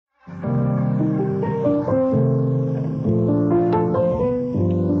So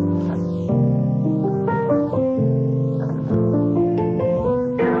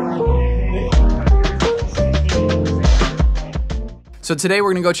today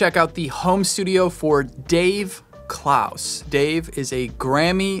we're gonna go check out the home studio for Dave Klaus. Dave is a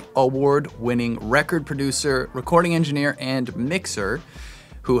Grammy Award-winning record producer, recording engineer, and mixer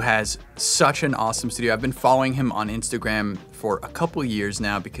who has such an awesome studio. I've been following him on Instagram for a couple years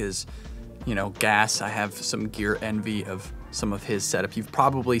now because, you know, gas, I have some gear envy of some of his setup. You've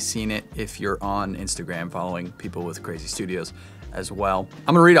probably seen it if you're on Instagram following people with crazy studios as well.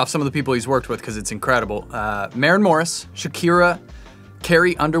 I'm gonna read off some of the people he's worked with because it's incredible. Maren Morris, Shakira,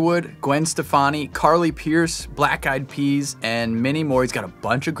 Carrie Underwood, Gwen Stefani, Carly Pearce, Black Eyed Peas, and many more. He's got a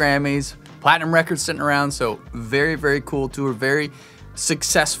bunch of Grammys, platinum records sitting around, so very, very cool tour, very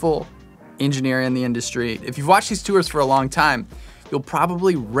successful engineer in the industry. If you've watched these tours for a long time, you'll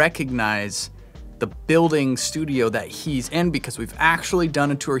probably recognize the building studio that he's in because we've actually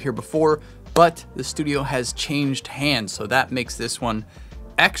done a tour here before, but the studio has changed hands, so that makes this one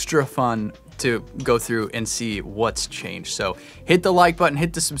extra fun to go through and see what's changed. So hit the like button,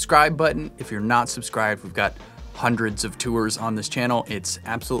 hit the subscribe button. If you're not subscribed, we've got hundreds of tours on this channel. It's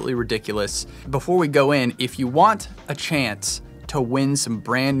absolutely ridiculous. Before we go in, if you want a chance to win some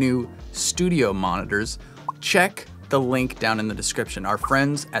brand new studio monitors, check the link down in the description. Our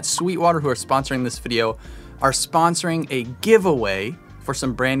friends at Sweetwater, who are sponsoring this video, are sponsoring a giveaway for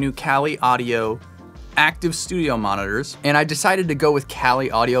some brand new Kali Audio active studio monitors. And I decided to go with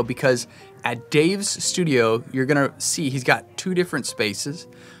Kali Audio because at Dave's studio, you're gonna see he's got two different spaces.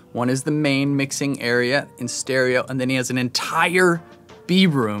 One is the main mixing area in stereo, and then he has an entire B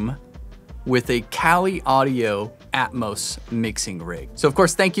room with a Kali Audio Atmos mixing rig. So of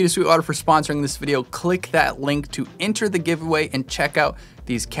course, thank you to Sweetwater for sponsoring this video. Click that link to enter the giveaway and check out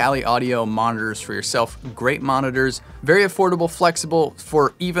these Kali Audio monitors for yourself. Great monitors, very affordable, flexible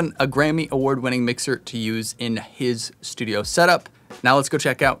for even a Grammy Award-winning mixer to use in his studio setup. Now let's go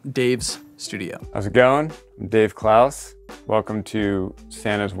check out Dave's studio. How's it going? I'm Dave Klaus. Welcome to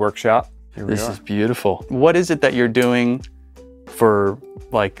Santa's workshop. This is beautiful. What is it that you're doing for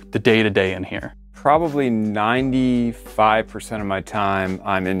like the day-to-day in here? Probably 95% of my time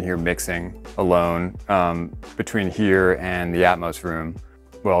I'm in here mixing alone between here and the Atmos room.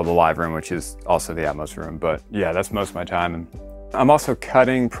 Well, the live room, which is also the Atmos room. But yeah, that's most of my time. And I'm also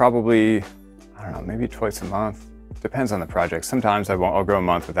cutting probably, I don't know, maybe twice a month. Depends on the project. Sometimes I'll go a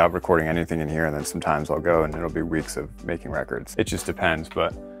month without recording anything in here, and then sometimes I'll go and it'll be weeks of making records. It just depends,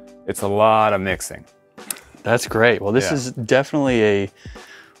 but it's a lot of mixing. That's great. Well, this is definitely a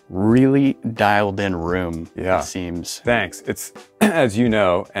really dialed in room, it seems. Thanks. It's, as you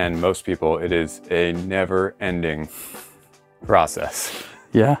know, and most people, it is a never ending process.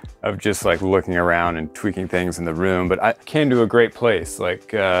 Yeah. Of just like looking around and tweaking things in the room. But I came to a great place.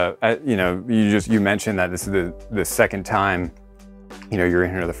 Like, you know, you mentioned that this is the second time, you know, you're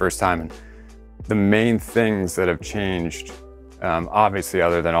in here the first time. And the main things that have changed, obviously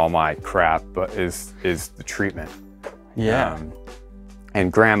other than all my crap, but is the treatment. Yeah. And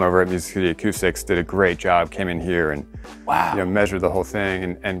Graham over at Music City Acoustics did a great job, came in here and you know, measured the whole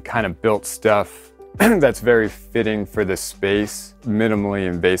thing and kind of built stuff that's very fitting for the space, minimally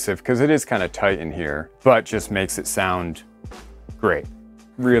invasive, because it is kind of tight in here, but just makes it sound great.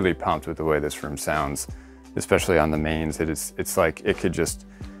 Really pumped with the way this room sounds, especially on the mains. It's like it could just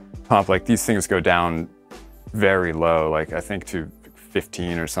pump, like these things go down very low, like I think to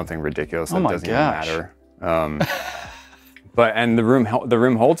 15 or something ridiculous. That doesn't even matter. And the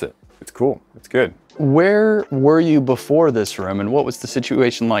room holds it. It's cool. It's good. Where were you before this room, and what was the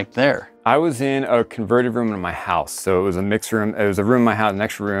situation like there? I was in a converted room in my house. So it was a mix room. It was a room in my house, an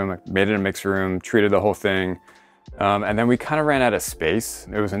extra room. I made it a mix room, treated the whole thing. And then we kind of ran out of space.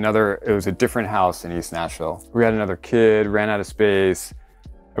 It was a different house in East Nashville. We had another kid, ran out of space.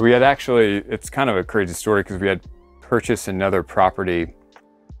 We had actually, it's kind of a crazy story because we had purchased another property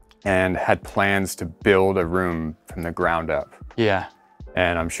and had plans to build a room from the ground up. Yeah.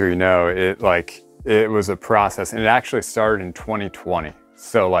 And I'm sure you know, it was a process, and it actually started in 2020.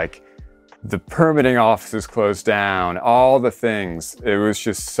 So like the permitting offices closed down, all the things. It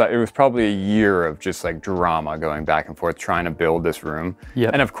was probably a year of just like drama going back and forth trying to build this room.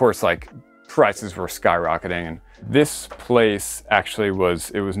 Yep. And of course, like prices were skyrocketing. And this place actually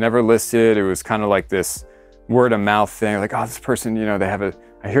it was never listed. It was kind of like this word of mouth thing. Like, oh, this person, you know,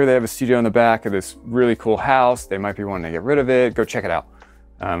 I hear they have a studio in the back of this really cool house. They might be wanting to get rid of it. Go check it out.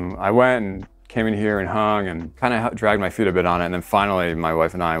 I went and came in here and hung and kind of dragged my feet a bit on it. And then finally, my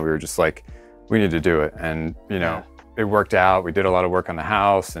wife and I, we were just like, we need to do it. And, you know, it worked out. We did a lot of work on the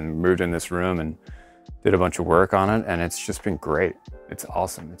house and moved in this room and did a bunch of work on it, and it's just been great. It's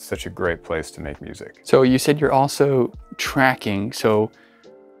awesome. It's such a great place to make music. So you said you're also tracking. So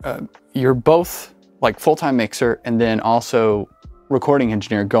you're both like full-time mixer and then also recording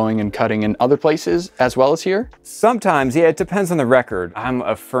engineer, going and cutting in other places as well as here? Sometimes, yeah, it depends on the record. I'm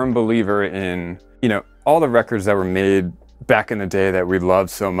a firm believer in, you know, all the records that were made back in the day that we loved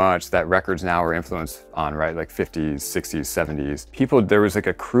so much that records now are influenced on, right? Like 50s, 60s, 70s. People, there was like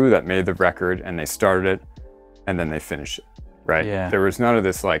a crew that made the record and they started it and then they finished it, right? Yeah. There was none of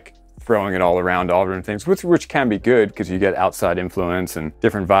this like throwing it all around, all different things, which can be good because you get outside influence and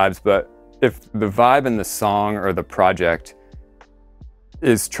different vibes. But if the vibe in the song or the project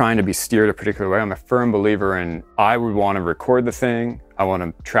is trying to be steered a particular way, I'm a firm believer in, I would want to record the thing, I want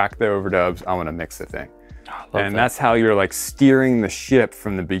to track the overdubs, I want to mix the thing. And that's how you're like steering the ship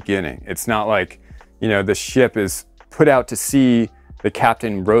from the beginning. It's not like, you know, the ship is put out to sea, the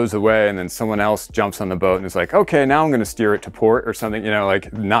captain rows away and then someone else jumps on the boat and is like, okay, now I'm going to steer it to port or something, you know,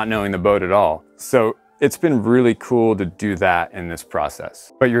 like not knowing the boat at all. So it's been really cool to do that in this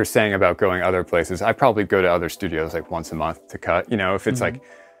process. But you're saying about going other places, I probably go to other studios like once a month to cut. You know, if it's like,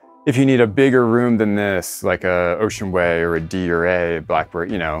 if you need a bigger room than this, like a Ocean Way or a D or A, Blackbird,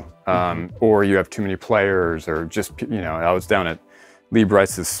 you know, or you have too many players or just, you know, I was down at Lee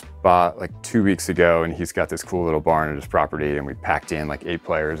Bryce's spot like 2 weeks ago and he's got this cool little barn at his property and we packed in like 8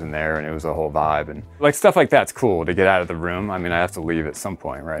 players in there and it was a whole vibe. And like stuff like that's cool to get out of the room. I mean, I have to leave at some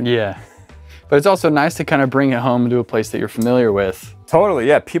point, right? Yeah. But it's also nice to kind of bring it home to a place that you're familiar with. Totally,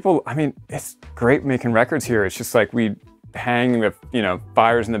 yeah. People, I mean, it's great making records here. It's just like we hang with, you know,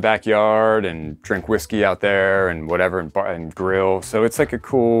 fires in the backyard and drink whiskey out there and whatever and grill. So it's like a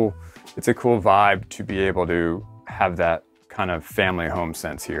cool vibe to be able to have that kind of family home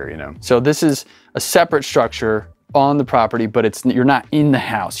sense here, you know. So this is a separate structure on the property, but you're not in the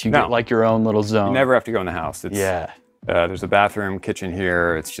house. You get like your own little zone. You never have to go in the house. It's, yeah. There's a bathroom, kitchen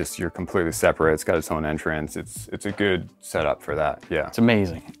here. It's just, you're completely separate. It's got its own entrance. It's a good setup for that. Yeah. It's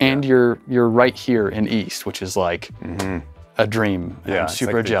amazing. And you're right here in East, which is like a dream. Yeah. I'm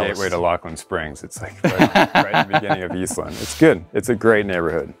super like jealous. The gateway to Lachlan Springs. It's like right at the beginning of Eastland. It's good. It's a great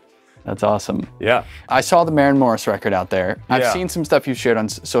neighborhood. That's awesome. Yeah. I saw the Maren Morris record out there. I've seen some stuff you've shared on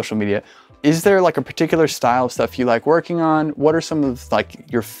social media. Is there like a particular style of stuff you like working on? What are some of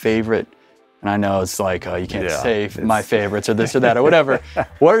like your favorite? And I know it's like, you can't say my favorites or this or that or whatever.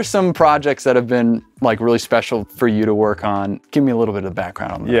 What are some projects that have been like really special for you to work on? Give me a little bit of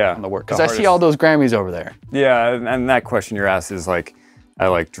background on the work. Because I see all those Grammys over there. Yeah, and that question you're asked is like, I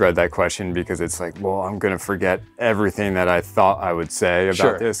like dread that question because it's like, well, I'm gonna forget everything that I thought I would say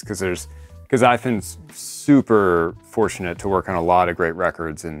about this because I've been super fortunate to work on a lot of great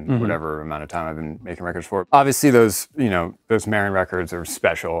records in whatever amount of time I've been making records for. Obviously those, you know, those Maren records are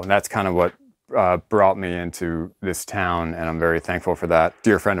special and that's kind of what brought me into this town, and I'm very thankful for that.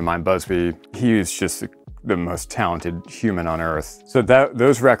 Dear friend of mine, Busby, he is just the most talented human on earth. So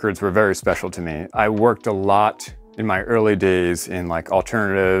those records were very special to me. I worked a lot in my early days in like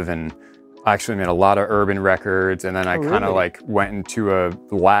alternative, and I actually made a lot of urban records, and then I kind of like went into a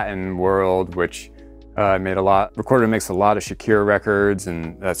Latin world, which recorded and mixed a lot of Shakira records,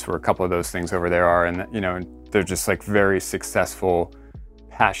 and that's where a couple of those things over there are, and you know, they're just like very successful,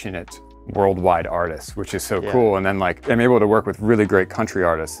 passionate, worldwide artists, which is so cool. And then like I'm able to work with really great country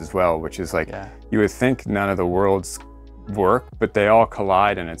artists as well, which is like you would think none of the world's work, but they all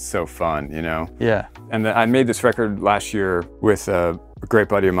collide and it's so fun, you know? Yeah. And I made this record last year with a great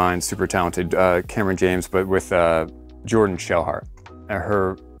buddy of mine, super talented, Cameron James, but with Jordan Shellhart.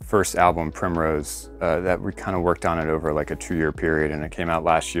 Her first album, Primrose, that we kind of worked on it over like a 2-year period, and it came out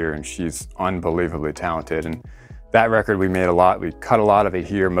last year, and she's unbelievably talented. And that record we made a lot, we cut a lot of it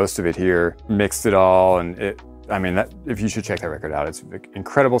here, most of it here, mixed it all, and I mean, if you should check that record out. It's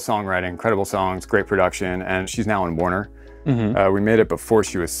incredible songwriting, incredible songs, great production, and she's now in Warner. We made it before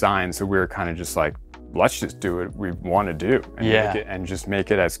she was signed, so we were kind of just like, let's just do what we want to do and just make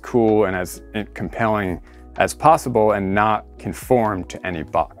it as cool and as compelling as possible and not conform to any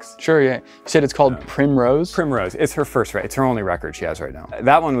box. Sure, yeah. You said it's called Primrose? Primrose. It's her first, it's her only record she has right now.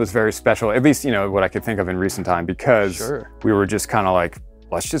 That one was very special, at least, you know, what I could think of in recent time, because we were just kind of like,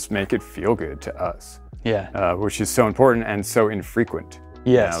 let's just make it feel good to us. Yeah. Which is so important and so infrequent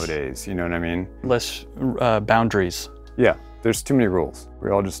nowadays, you know what I mean? Less boundaries. Yeah, there's too many rules. We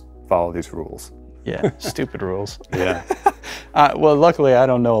all just follow these rules. Yeah, stupid rules. Yeah. Well, luckily I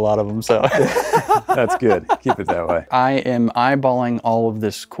don't know a lot of them, so. That's good. Keep it that way. I am eyeballing all of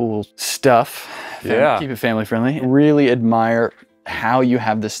this cool stuff. Yeah. Keep it family friendly. Really admire how you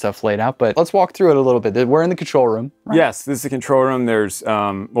have this stuff laid out, but let's walk through it a little bit. We're in the control room. Right? Yes, this is the control room. There's,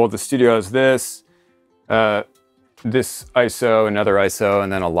 well, the studio is this ISO, another ISO,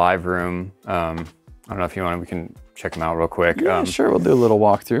 and then a live room. I don't know if you want to, we can check them out real quick. Yeah, sure, we'll do a little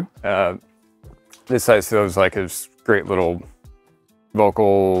walkthrough. This ISO is like a great little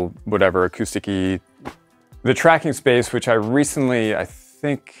vocal, whatever, acoustic-y. The tracking space, which I recently, I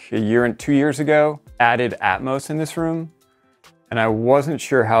think 2 years ago, added Atmos in this room. And I wasn't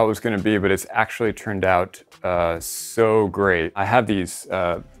sure how it was going to be, but it's actually turned out so great. I have these,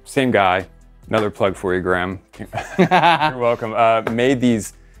 same guy, another plug for you, Graham. You're welcome. Made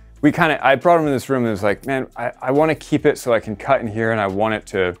these, I brought him in this room and was like, man, I want to keep it so I can cut in here, and I want it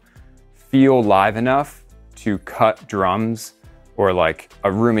to feel live enough to cut drums or like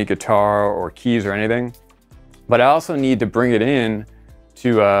a roomy guitar or keys or anything. But I also need to bring it in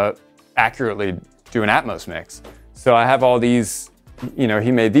to accurately do an Atmos mix. So I have all these, you know,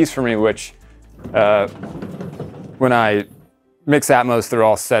 he made these for me, which when I mix Atmos, they're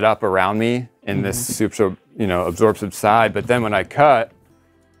all set up around me in this super, you know, absorptive side. But then when I cut,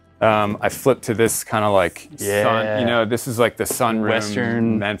 I flip to this kind of like sun, you know, this is like the sunroom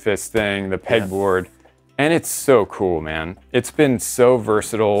Western Memphis thing, the pegboard. And it's so cool, man. It's been so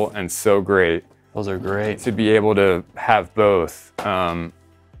versatile and so great. Those are great. To be able to have both. And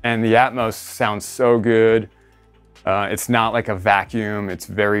the Atmos sounds so good. It's not like a vacuum. It's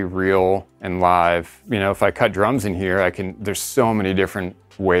very real and live. You know, if I cut drums in here, there's so many different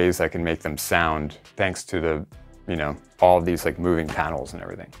ways I can make them sound thanks to the, you know, all of these like moving panels and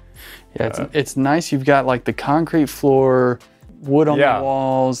everything. Yeah, it's nice. You've got like the concrete floor, wood on the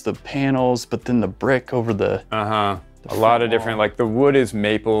walls, the panels, but then the brick over the a lot of different, like the wood is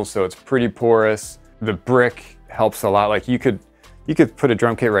maple, so it's pretty porous. The brick helps a lot. Like you could put a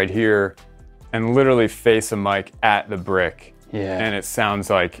drum kit right here and literally face a mic at the brick. Yeah. And it sounds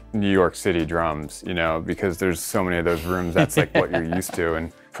like New York City drums, you know, because there's so many of those rooms, that's like what you're used to.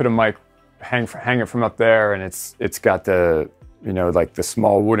 And put a mic, hang it from up there, and it's got the, you know, like the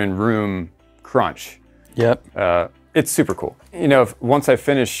small wooden room crunch. Yep. It's super cool. You know, once I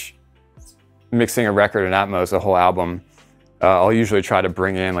finish mixing a record in Atmos, a whole album, I'll usually try to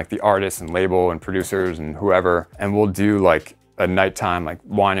bring in like the artists and label and producers and whoever, and we'll do like a nighttime, like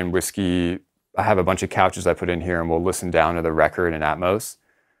wine and whiskey. I have a bunch of couches I put in here, and we'll listen down to the record in Atmos.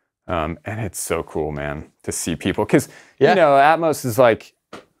 And it's so cool, man, to see people, because you know, Atmos is like,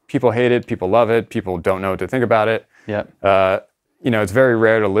 people hate it, people love it, people don't know what to think about it. Yep. You know, it's very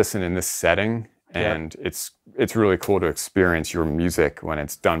rare to listen in this setting, and it's really cool to experience your music when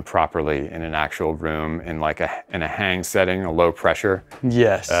it's done properly in an actual room, in like in a hang setting, a low pressure.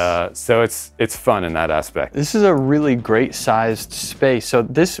 Yes. So it's fun in that aspect. This is a really great sized space. So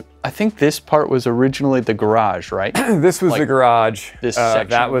I think this part was originally the garage, right? This was like the garage. This section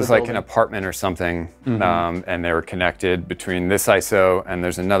that was like building? an apartment or something, and they were connected between this ISO and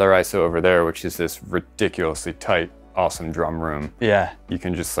there's another ISO over there, which is this ridiculously tight, awesome drum room. Yeah. You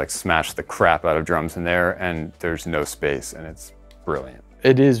can just like smash the crap out of drums in there, and there's no space, and it's brilliant.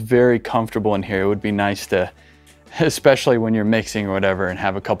 It is very comfortable in here. It would be nice to, especially when you're mixing or whatever, and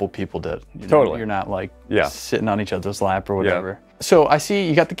have a couple people to, Totally. You're not like sitting on each other's lap or whatever. Yeah. So I see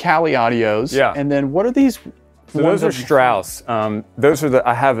you got the Cali audios. Yeah. And then what are these? So those are Strauss. Those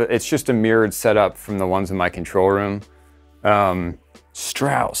are it's just a mirrored setup from the ones in my control room.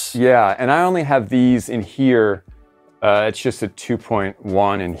 Strauss. Yeah, and I only have these in here. It's just a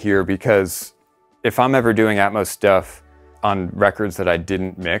 2.1 in here, because if I'm ever doing Atmos stuff on records that I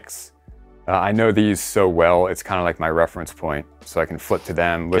didn't mix, I know these so well, it's kind of like my reference point. So I can flip to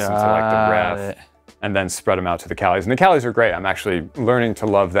them, listen to like the ref, and then spread them out to the Calis. And the Calis are great. I'm actually learning to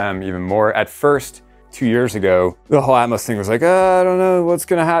love them even more. At first, 2 years ago, the whole Atmos thing was like, I don't know what's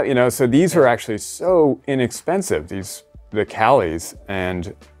gonna happen, you know? So these were actually so inexpensive, the Calis,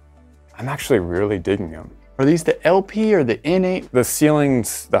 and I'm actually really digging them. Are these the LP or the N8? The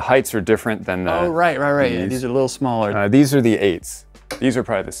ceilings, the heights are different than the... Oh, right. Yeah, these are a little smaller. These are the 8s. These are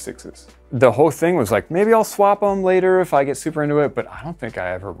probably the 6s. The whole thing was like, maybe I'll swap them later if I get super into it, but I don't think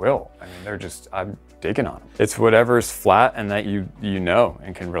I ever will. I mean, I'm digging on them. It's whatever's flat and that you know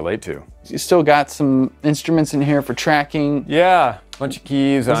and can relate to. You still got some instruments in here for tracking. Yeah, bunch of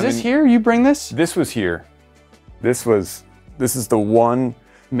keys. Is this here? You bring this? This was here. This is the one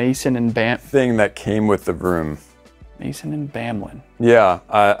Mason and thing that came with the room. Mason and Bamlin. Yeah,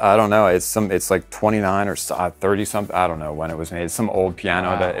 I don't know. It's like 29 or 30 something. I don't know when it was made. It's some old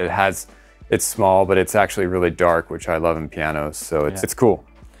piano that it's small, but it's actually really dark, which I love in pianos. So it's cool.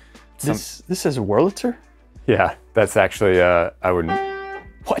 This is Wurlitzer? Yeah, that's actually I wouldn't.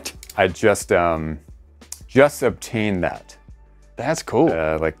 What? I just obtained that. That's cool.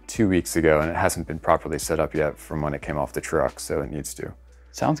 Like 2 weeks ago, and it hasn't been properly set up yet from when it came off the truck, so it needs to.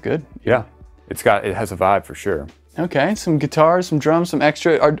 Sounds good. Yeah, it has a vibe for sure. Okay, some guitars, some drums, some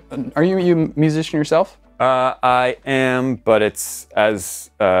extra. Are you a musician yourself? I am, but it's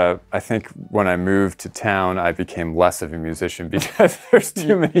I think when I moved to town, I became less of a musician because there's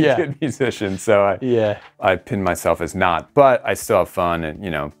too many good musicians. So I pin myself as not, but I still have fun,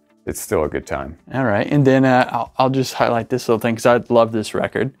 and it's still a good time. All right, and then I'll just highlight this little thing because I love this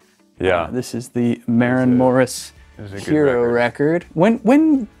record. Yeah, this is the Maren Morris Hero record.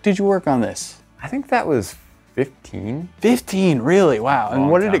 When did you work on this? I think that was 15. 15, really? Wow. And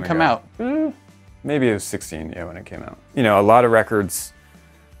when did it come out? Maybe it was 16, when it came out. A lot of records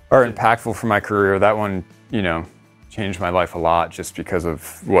are impactful for my career. That one, changed my life a lot just because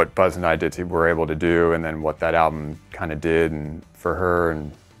of what Buzz and I were able to do, and then what that album kind of did and for her,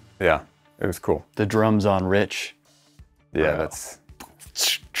 and yeah, it was cool. The drums on Rich. Yeah,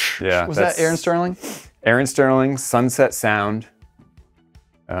 Was that Aaron Sterling? Aaron Sterling, Sunset Sound.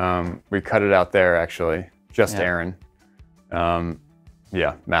 We cut it out there, actually. Just Aaron.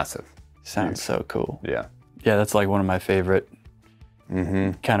 Yeah, massive. Sounds so cool. Yeah. Yeah, that's like one of my favorite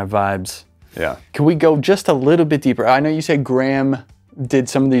kind of vibes. Yeah. Can we go just a little bit deeper? I know you said Graham did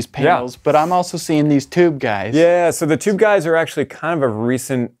some of these panels, but I'm also seeing these tube guys. Yeah, so the tube guys are actually kind of a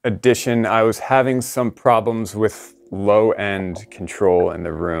recent addition. I was having some problems with low-end control in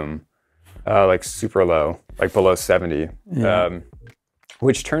the room, like super low, like below 70,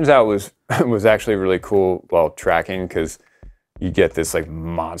 which turns out was actually really cool while tracking, because you get this like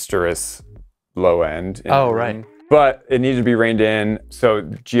monstrous low end. Oh, right. But it needed to be reined in. So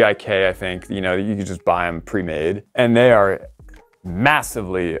GIK, I think, you can just buy them pre-made, and they are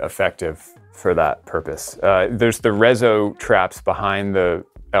massively effective for that purpose. There's the Rezo traps behind the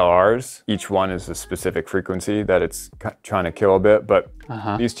LRs. Each one is a specific frequency that it's trying to kill a bit, but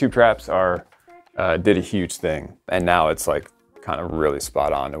these tube traps did a huge thing, and now it's like kind of really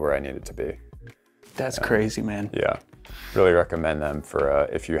spot on to where I need it to be. That's crazy, man. Yeah, really recommend them for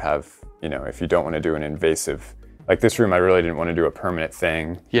if you have, if you don't want to do an invasive, like this room, I really didn't want to do a permanent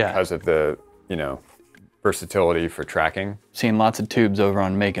thing because of the, versatility for tracking. Seen lots of tubes over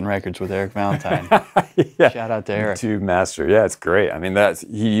on Making Records with Eric Valentine. Shout out to Eric. Tube master. Yeah, it's great. I mean,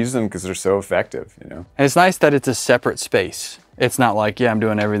 he uses them because they're so effective, And it's nice that it's a separate space. It's not like, I'm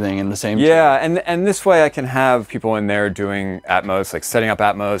doing everything in the same tube. And this way I can have people in there doing Atmos, like setting up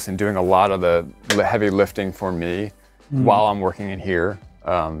Atmos and doing a lot of the heavy lifting for me while I'm working in here,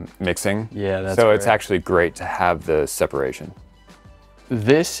 mixing. Yeah, that's So it's actually great to have the separation.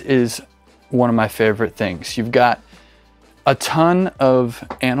 This is one of my favorite things. You've got a ton of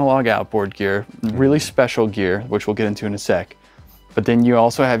analog outboard gear, really special gear, which we'll get into in a sec. But then you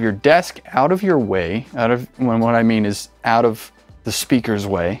also have your desk out of your way, what I mean is out of the speaker's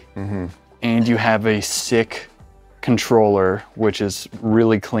way. And you have a sick controller, which is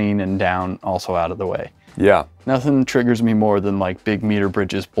really clean and down, also out of the way. Yeah. Nothing triggers me more than like big meter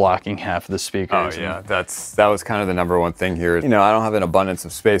bridges blocking half of the speakers. Oh yeah, that was kind of the number one thing here. I don't have an abundance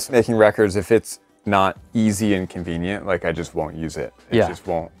of space. Making records, if it's not easy and convenient, like I just won't use it. It just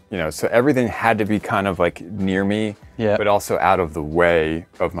won't, so everything had to be kind of like near me, but also out of the way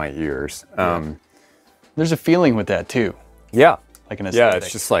of my ears. There's a feeling with that too. Yeah. Like an aesthetic. Yeah,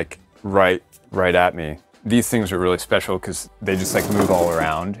 it's just like right at me. These things are really special because they just like move all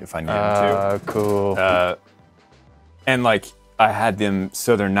around if I need them to. Cool. And like I had them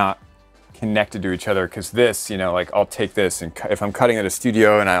so they're not connected to each other, because this, like I'll take this and if I'm cutting at a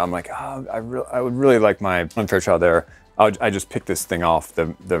studio and I'm like, I would really like my Unfairchild there. I just pick this thing off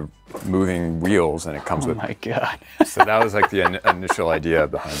the moving wheels and it comes with. Oh my God. So that was like the initial idea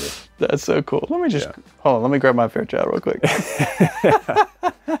behind it. That's so cool. Let me just hold on. Let me grab my Fairchild real quick.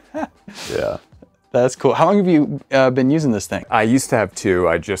 Yeah. That's cool. How long have you been using this thing? I used to have two.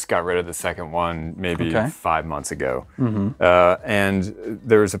 I just got rid of the second one maybe 5 months ago. And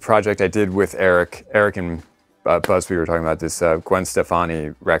there was a project I did with Eric and Buzz. We were talking about this Gwen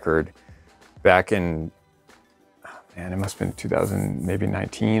Stefani record back in, it must have been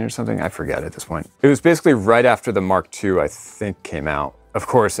 2019 or something. I forget at this point. It was basically right after the Mark II, I think, came out. Of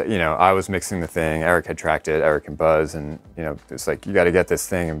course, I was mixing the thing. Eric had tracked it, Eric and Buzz, and it's like, you got to get this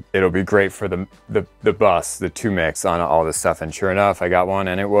thing, and it'll be great for the bus, the 2-mix on all this stuff. And sure enough, I got one,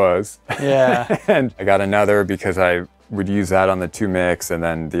 and it was. Yeah. And I got another because I would use that on the 2-mix, and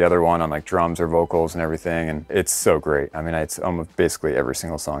then the other one on like drums or vocals and everything. And it's so great. I mean, it's almost basically every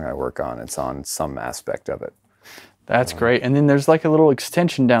single song I work on, it's on some aspect of it. That's great. And then there's like a little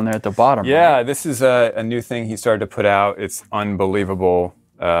extension down there at the bottom. Yeah, right? This is a new thing he started to put out. It's unbelievable.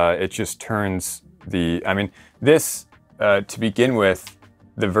 It just turns this to begin with,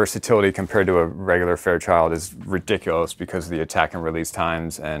 the versatility compared to a regular Fairchild is ridiculous because of the attack and release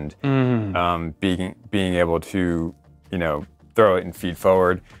times and being able to, you know, throw it and feed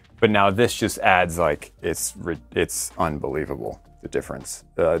forward. But now this just adds, like, it's unbelievable, the difference,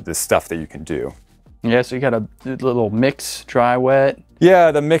 the stuff that you can do. Yeah, so you got a little mix, dry, wet.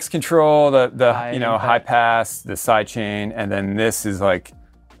 Yeah, the mix control, the High you know, impact. high pass, the side chain, and then this is like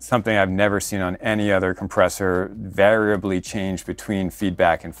something I've never seen on any other compressor, variably changed between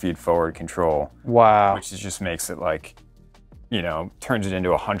feedback and feed forward control. Wow. Which just makes it like, you know, turns it into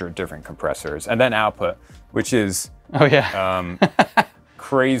 100 different compressors. And then output, which is Oh yeah.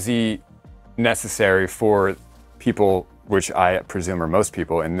 crazy necessary for people, which I presume are most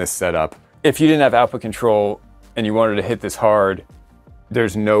people in this setup. If you didn't have output control and you wanted to hit this hard,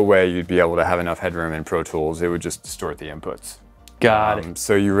 there's no way you'd be able to have enough headroom in Pro Tools. It would just distort the inputs. Got it.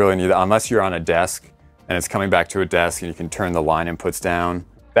 So you really need, unless you're on a desk and it's coming back to a desk and you can turn the line inputs down.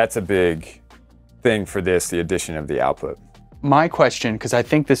 That's a big thing for this, the addition of the output. My question, because I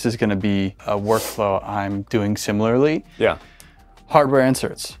think this is going to be a workflow I'm doing similarly. Yeah. Hardware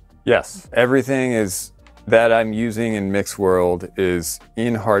inserts. Yes. Everything is that I'm using in Mix World is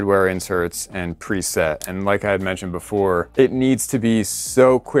in hardware inserts and preset. And like I had mentioned before, it needs to be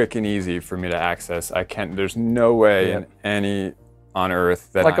so quick and easy for me to access. There's no way in any on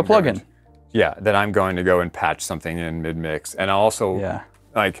earth that like a plugin. That I'm going to go and patch something in mid-mix. And also,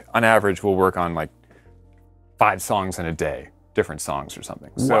 like on average, we'll work on like 5 songs in a day, different songs or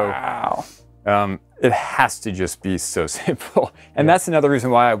something. Wow. So it has to just be so simple. And that's another reason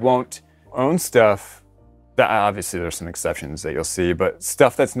why I won't own stuff. That obviously there's some exceptions that you'll see, but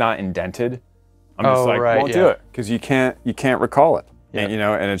stuff that's not indented, I'm just won't do it because you can't recall it. And, you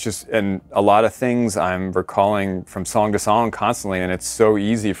know, and it's just, and a lot of things I'm recalling from song to song constantly, and it's so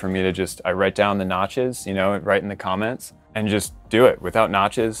easy for me to I write down the notches, you know, right in the comments, and just do it. Without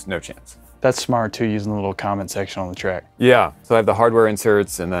notches, no chance. That's smart too, using the little comment section on the track. Yeah, so I have the hardware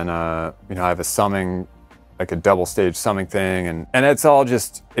inserts, and then, you know, I have a summing, like a double stage summing thing, and it's all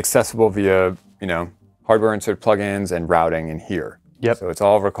just accessible via, you know, hardware insert plugins and routing in here. Yep. So it's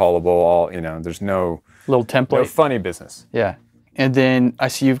all recallable, all, you know, there's no little template. No funny business. Yeah. And then I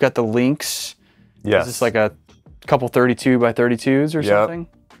see you've got the links. Yes. Is this like a couple 32 by 32s or something?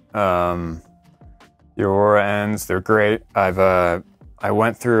 The Aurora ends, they're great. I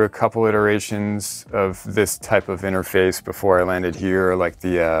went through a couple iterations of this type of interface before I landed here, like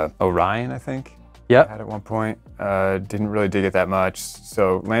the Orion, I think. Yep. I had at one point. Didn't really dig it that much.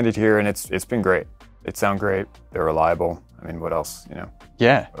 So landed here and it's been great. It sound great, they're reliable. I mean, what else, you know?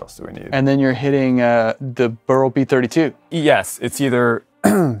 Yeah. What else do we need? And then you're hitting the Burl B32. Yes, it's either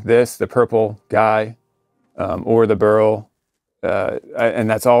this, the purple guy, or the Burl, and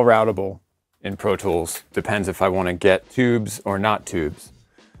that's all routable in Pro Tools. Depends if I want to get tubes or not tubes,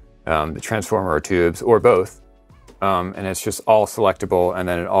 the transformer or tubes, or both. And it's just all selectable, and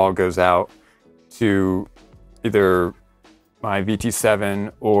then it all goes out to either my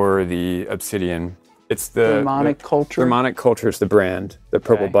VT7 or the Obsidian. It's the Harmonic Culture? Harmonic Culture is the brand. The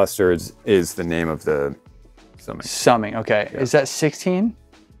Purple Buster is the name of the summing. Summing, okay. Yeah. Is that 16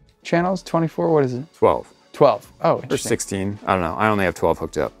 channels, 24, what is it? 12. 12, oh, interesting. Or 16, I don't know. I only have 12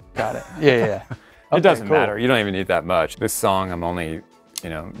 hooked up. Got it, yeah. It doesn't matter, you don't even need that much. This song I'm only, you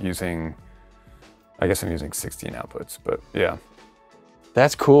know, using, I guess I'm using 16 outputs, but yeah.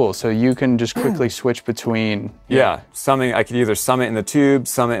 That's cool, so you can just quickly switch between. Yeah, summing, I could either sum it in the tube,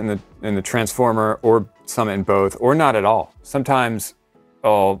 sum it in the transformer, or sum it in both, or not at all. Sometimes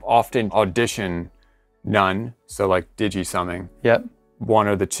I'll often audition none, so like digi summing. Yep. One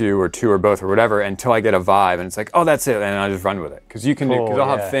or the two or both or whatever until I get a vibe and it's like, oh, that's it, and I just run with it. Because you can because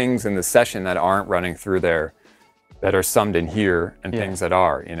I'll have things in the session that aren't running through there that are summed in here and things that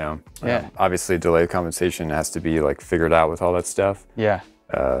are, you know. Obviously delay compensation has to be like figured out with all that stuff. Yeah.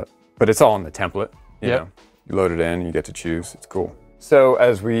 But it's all in the template, you know. You load it in, you get to choose, it's cool. So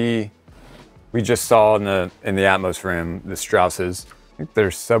as we just saw in the Atmos room, the Strausses, I think they're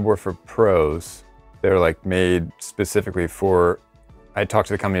subwoofer pros. They're like made specifically for, I talked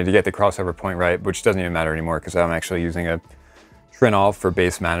to the company to get the crossover point right, which doesn't even matter anymore because I'm actually using a Trinol for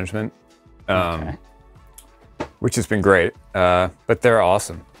bass management. Which has been great, but they're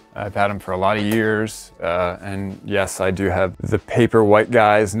awesome. I've had them for a lot of years, and yes, I do have the paper white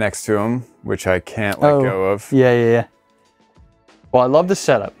guys next to them, which I can't let go of. Yeah. Well, I love the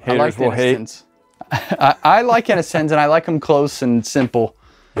setup. Haters will hate. I like Innocens, and I like them close and simple.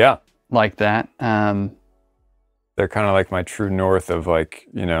 Yeah. Like that. They're kind of like my true north of like,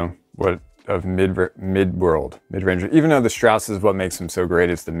 you know, of mid-range. Even though the Strauss is what makes them so great,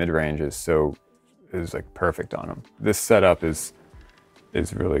 is the mid-range is so is like perfect on them. This setup is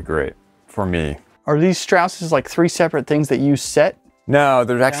really great for me. Are these Strausses like 3 separate things that you set? No,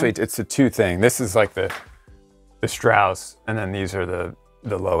 there's actually, it's a 2 thing. This is like the Strauss, and then these are the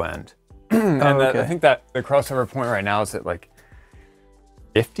low end. And I think that the crossover point right now is at like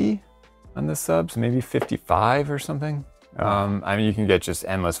 50 on the subs, maybe 55 or something. I mean, you can get just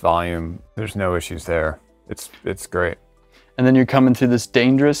endless volume. There's no issues there. It's great. And then you're coming through this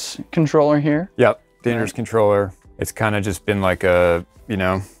Dangerous controller here? Yep, Dangerous controller. It's kind of just been like a, you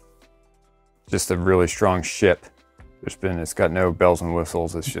know, just a really strong ship. It's got no bells and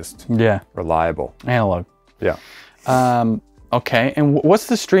whistles. It's just reliable. Analog. Yeah. Okay, and what's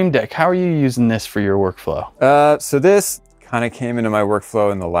the Stream Deck? How are you using this for your workflow? So this kind of came into my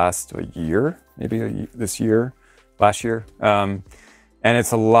workflow in the last year, maybe last year. And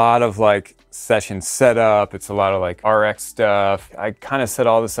it's a lot of like session setup. It's a lot of like RX stuff. I kind of set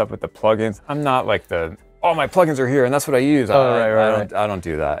all this up with the plugins. I'm not like oh, my plugins are here and that's what I use. I don't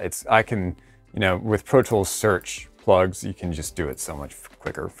do that. I can, you know, with Pro Tools search plugs, you can just do it so much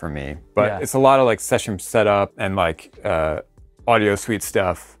quicker for me. But it's a lot of like session setup and like audio suite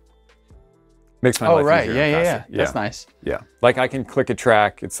stuff. Makes my life easier. Yeah. That's nice. Yeah, like I can click a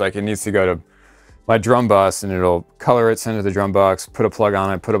track. It's like it needs to go to my drum bus and it'll color it, send it to the drum box, put a plug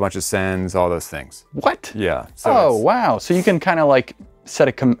on it, put a bunch of sends, all those things. What? Yeah. So wow. So you can kind of like set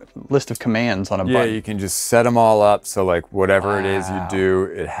a list of commands on a button. Yeah, you can just set them all up. So like whatever it is you do,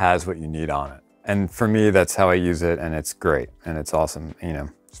 it has what you need on it. And for me, that's how I use it. And it's great. And it's awesome, you know,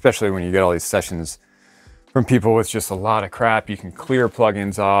 especially when you get all these sessions from people with just a lot of crap. You can clear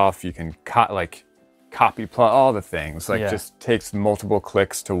plugins off. You can copy all the things. Like just takes multiple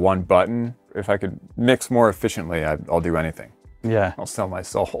clicks to one button. If I could mix more efficiently, I'll do anything. Yeah. I'll sell my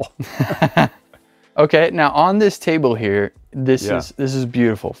soul. Okay, now on this table here, this is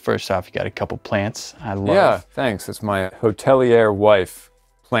beautiful. First off, you got a couple plants. I love. Yeah, thanks. It's my hotelier wife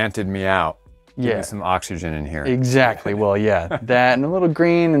planted me out. Give me some oxygen in here. Exactly. Well, yeah, that and a little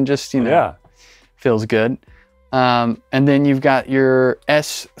green and just, you know, feels good. And then you've got your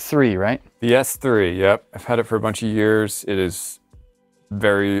S3, right? The S3, yep. I've had it for a bunch of years. It is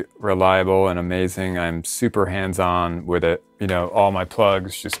very reliable and amazing. I'm super hands-on with it. You know, all my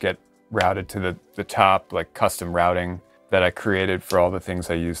plugs just get routed to the top, like custom routing that I created for all the things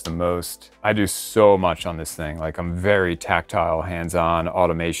I use the most. I do so much on this thing. Like I'm very tactile, hands-on,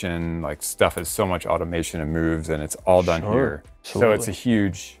 automation, like stuff is so much automation and moves and it's all done here. So it's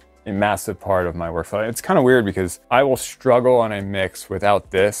a massive part of my workflow. It's kind of weird because I will struggle on a mix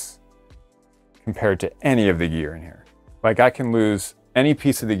without this compared to any of the gear in here. Like I can lose any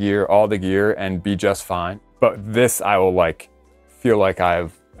piece of the gear, all the gear, and be just fine. But this, I will like feel like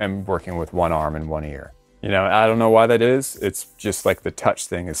I'm working with one arm and one ear. You know, I don't know why that is. It's just like the touch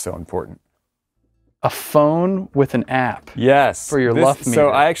thing is so important. A phone with an app. Yes. For your luff meter. So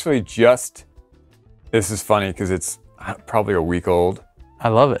I actually this is funny because it's probably a week old. I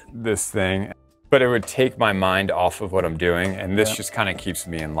love it. This thing. But it would take my mind off of what I'm doing, and this just kind of keeps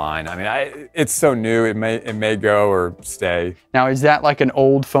me in line. I mean, it's so new. It may go or stay. Now, is that like an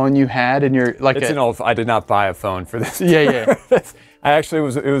old phone you had, and you're like? It's an old. I did not buy a phone for this. Yeah. I actually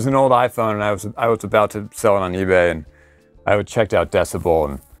it was an old iPhone, and I was about to sell it on eBay, and I checked out Decibel,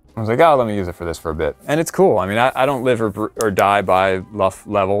 and I was like, oh, let me use it for this for a bit, and it's cool. I mean, I don't live or die by luff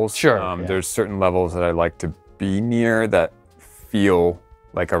levels. Sure. There's certain levels that I like to be near that feel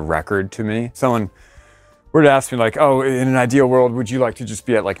like a record to me. Someone were to ask me like, oh, in an ideal world, would you like to just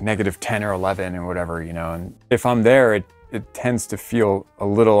be at like -10 or 11 or whatever, you know? And if I'm there, it tends to feel a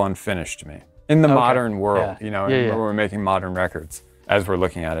little unfinished to me. In the modern world, you know, where we're making modern records, as we're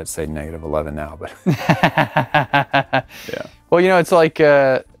looking at it, say -11 now, but Well, you know, it's like,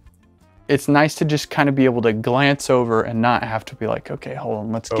 it's nice to just kind of be able to glance over and not have to be like, okay, hold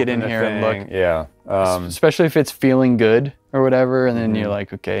on, let's get in here and look. Yeah. Especially if it's feeling good or whatever, and then you're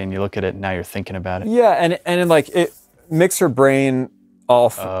like, okay, and you look at it and now you're thinking about it. Yeah, and like mixer brain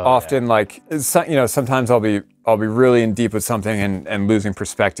often like, you know, sometimes I'll be really in deep with something and losing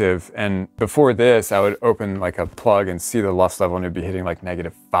perspective. And before this, I would open like a plug and see the lux level and it'd be hitting like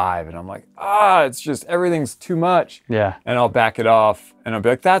 -5. And I'm like, it's just, everything's too much. Yeah. And I'll back it off and I'll be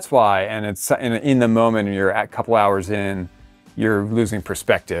like, that's why. And it's in the moment, and you're a couple hours in, you're losing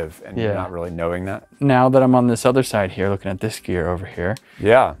perspective and you're not really knowing that. Now that I'm on this other side here, looking at this gear over here.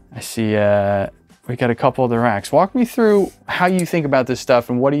 Yeah. I see, we got a couple of the racks. Walk me through how you think about this stuff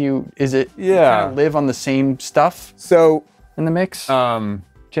and what do you, is it you kind of live on the same stuff so in the mix,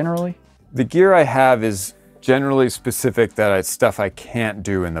 generally? The gear I have is generally specific that it's stuff I can't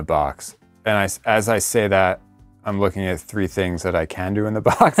do in the box. And as I say that, I'm looking at 3 things that I can do in the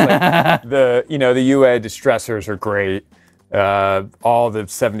box. Like the UA distressors are great. All the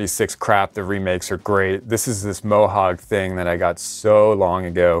 76 crap, the remakes are great. This is this Mohawk thing that I got so long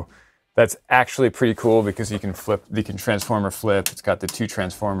ago. That's actually pretty cool because you can transformer flip. It's got the 2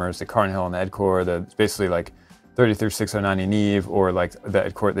 transformers, the Carnhill and the Edcore. It's basically like 33609 in Eve, or like the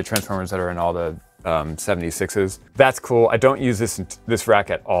Edcore, the transformers that are in all the 76s. That's cool. I don't use this rack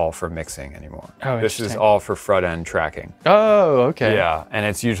at all for mixing anymore. Oh, this is all for front end tracking. Oh, okay. Yeah, and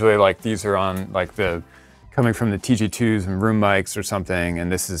it's usually like these are on like coming from the TG2s and room mics or something,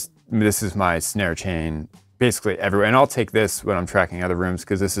 and this is my snare chain basically everywhere. And I'll take this when I'm tracking other rooms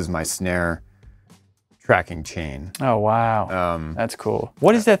because this is my snare tracking chain. Oh, wow. That's cool.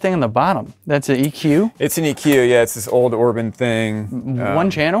 What is that thing on the bottom? That's an EQ? It's an EQ, yeah. It's this old Orban thing. One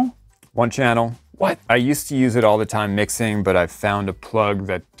channel? One channel. What? I used to use it all the time mixing, but I found a plug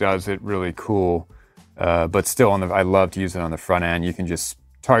that does it really cool. But still, I love to use it on the front end. You can just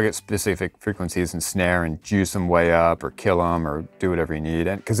target specific frequencies and snare and juice them way up or kill them or do whatever you need.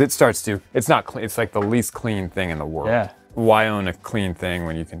 And because it's not clean, it's like the least clean thing in the world. Yeah. Why own a clean thing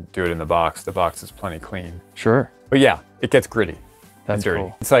when you can do it in the box? The box is plenty clean. Sure. But yeah, it gets gritty. That's dirty.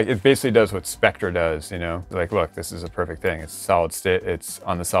 cool. It's like, it basically does what Spectre does, you know? Like, look, this is a perfect thing. It's solid state, it's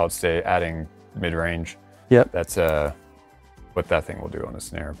on the solid state, adding mid-range. Yep. That's what that thing will do on the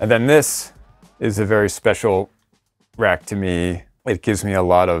snare. And then this is a very special rack to me. It gives me a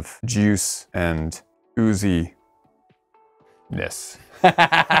lot of juice and ooziness.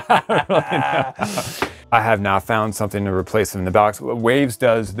 I don't really know. I have now found something to replace it in the box. Waves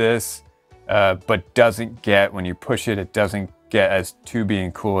does this, but doesn't get, when you push it, it doesn't get as tubey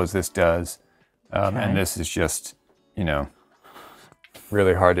and cool as this does. And this is just, you know,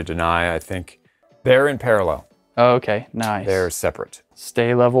 really hard to deny. I think they're in parallel. Oh, okay, nice. They're separate.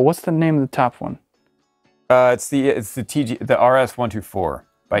 Stay level. What's the name of the top one? It's the RS124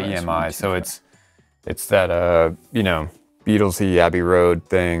 by EMI. So it's that you know, Beatlesy Abbey Road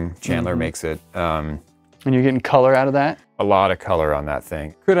thing. Chandler makes it. And you're getting color out of that? A lot of color on that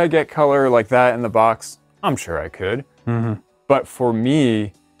thing. Could I get color like that in the box? I'm sure I could. But for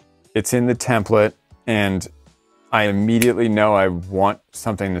me, it's in the template, and I immediately know I want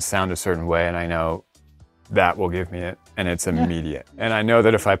something to sound a certain way, and I know that will give me it, and it's immediate. And I know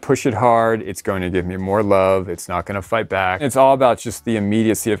that if I push it hard, it's going to give me more love. It's not going to fight back. It's all about just the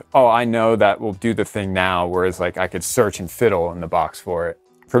immediacy of, oh, I know that will do the thing now, whereas like I could search and fiddle in the box for it.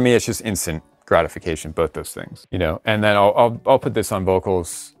 For me, it's just instant gratification, both those things, you know. And then I'll put this on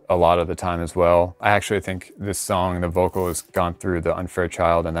vocals a lot of the time as well. I actually think this song, the vocal has gone through the Unfair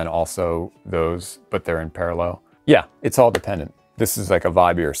Child and then also those, but they're in parallel. Yeah, it's all dependent. This is like a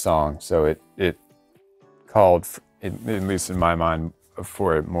vibier song, so it called, at least in my mind,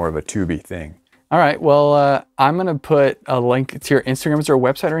 for it more of a tubey thing. All right, well, I'm gonna put a link to your Instagram. Is there a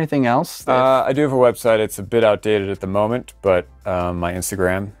website or anything else? I do have a website. It's a bit outdated at the moment, but my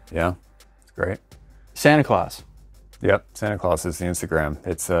Instagram, yeah, it's great. Santa Claus. Yep, Santa Claus is the Instagram.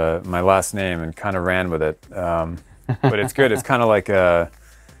 It's my last name and kind of ran with it, but it's good. It's kind of like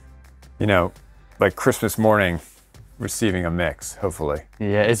you know, like Christmas morning, receiving a mix, hopefully.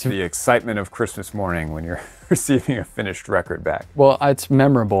 Yeah, it's the excitement of Christmas morning when you're receiving a finished record back. Well, it's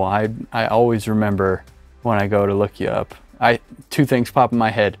memorable. I always remember when I go to look you up. Two things pop in my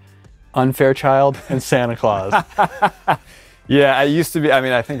head: Unfair Child and Santa Claus. Yeah, I used to be. I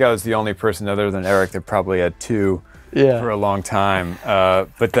mean, I think I was the only person other than Eric that probably had two for a long time.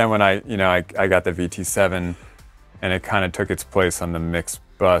 But then when I got the VT7, and it kind of took its place on the mix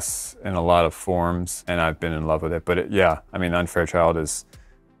bus in a lot of forms, and I've been in love with it. But yeah, I mean, Unfair Child is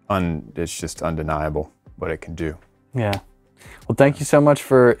it's just undeniable what it can do. Yeah. Well, thank you so much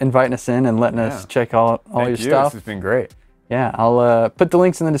for inviting us in and letting us check all your stuff. This has been great. Yeah, I'll put the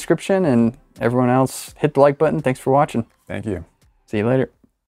links in the description, and everyone else, hit the like button. Thanks for watching. Thank you. See you later.